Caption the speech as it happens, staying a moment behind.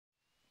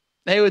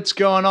Hey, what's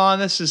going on?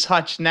 This is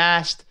Hutch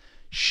Nast.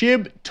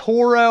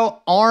 Shibtoro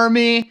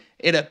Army.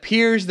 It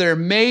appears there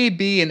may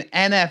be an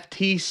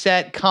NFT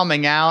set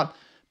coming out.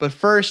 But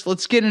first,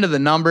 let's get into the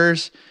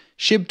numbers.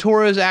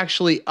 Shibtoro is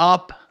actually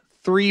up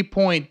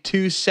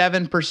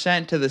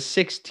 3.27% to the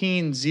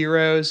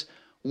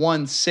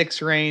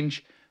 16,016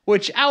 range,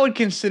 which I would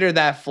consider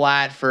that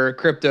flat for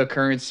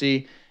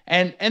cryptocurrency.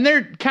 And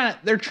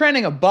they're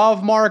trending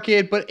above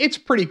market, but it's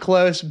pretty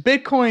close.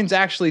 Bitcoin's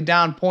actually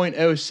down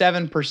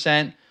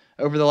 0.07%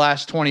 over the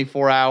last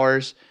 24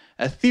 hours.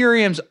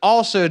 Ethereum's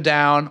also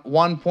down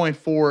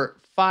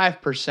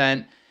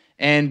 1.45%.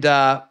 And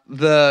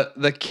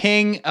the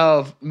king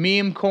of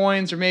meme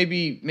coins, or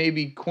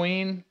maybe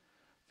queen,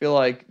 I feel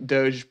like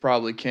Doge is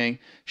probably king.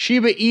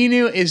 Shiba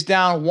Inu is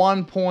down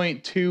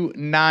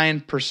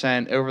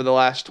 1.29% over the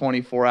last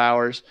 24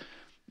 hours.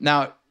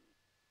 Now,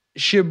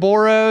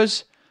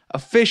 Shiboro's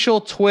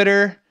official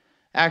Twitter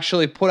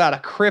actually put out a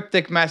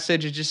cryptic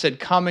message. It just said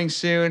coming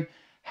soon,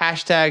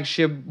 hashtag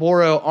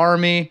Shiboro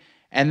Army.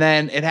 And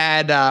then it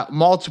had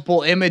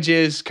multiple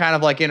images, kind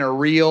of like in a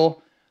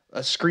reel, a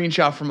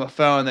screenshot from a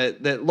phone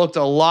that looked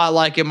a lot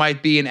like it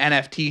might be an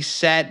NFT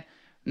set.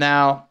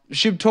 Now,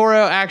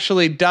 Shibtoro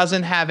actually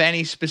doesn't have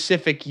any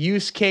specific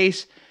use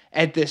case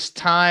at this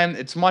time.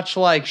 It's much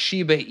like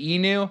Shiba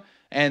Inu,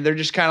 and they're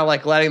just kind of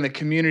like letting the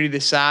community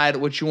decide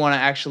what you want to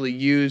actually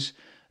use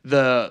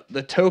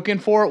the token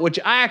for, which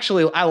I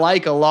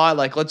like a lot.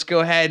 Like, let's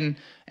go ahead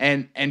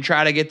and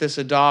try to get this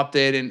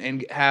adopted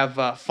and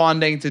have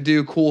funding to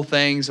do cool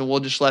things, and we'll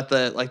just let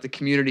the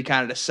community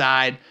kind of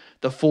decide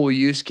the full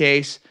use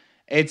case.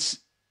 It's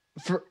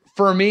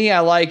for me, I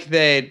like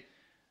that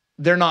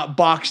they're not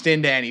boxed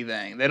into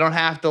anything. They don't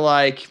have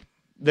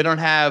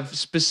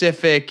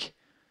specific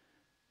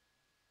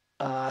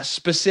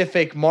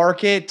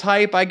market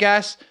type, I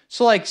guess.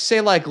 So like,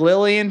 say like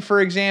Lillian,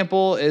 for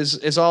example,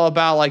 is all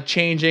about like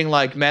changing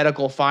like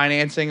medical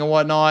financing and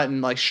whatnot,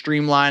 and like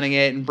streamlining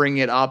it and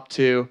bringing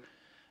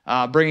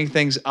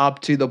things up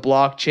to the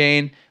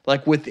blockchain,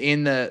 like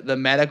within the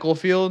medical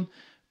field.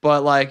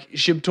 But like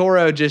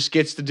Shibtoro just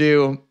gets to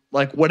do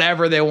like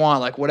whatever they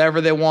want,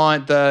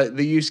 the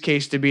use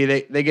case to be,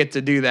 they get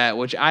to do that,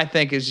 which I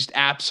think is just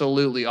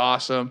absolutely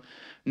awesome.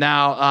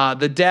 Now,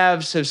 the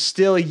devs have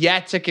still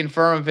yet to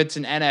confirm if it's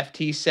an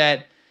NFT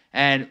set,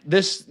 and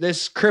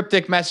this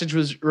cryptic message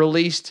was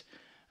released,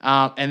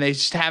 and they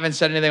just haven't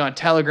said anything on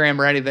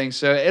Telegram or anything.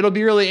 So it'll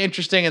be really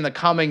interesting in the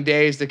coming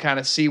days to kind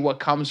of see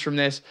what comes from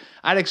this.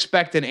 I'd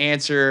expect an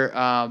answer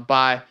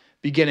by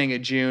beginning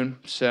of June.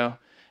 So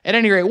at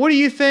any rate, what do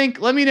you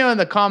think? Let me know in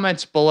the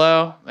comments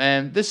below.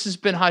 And this has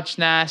been Hutch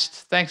Nast.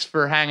 Thanks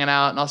for hanging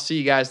out, and I'll see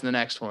you guys in the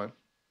next one.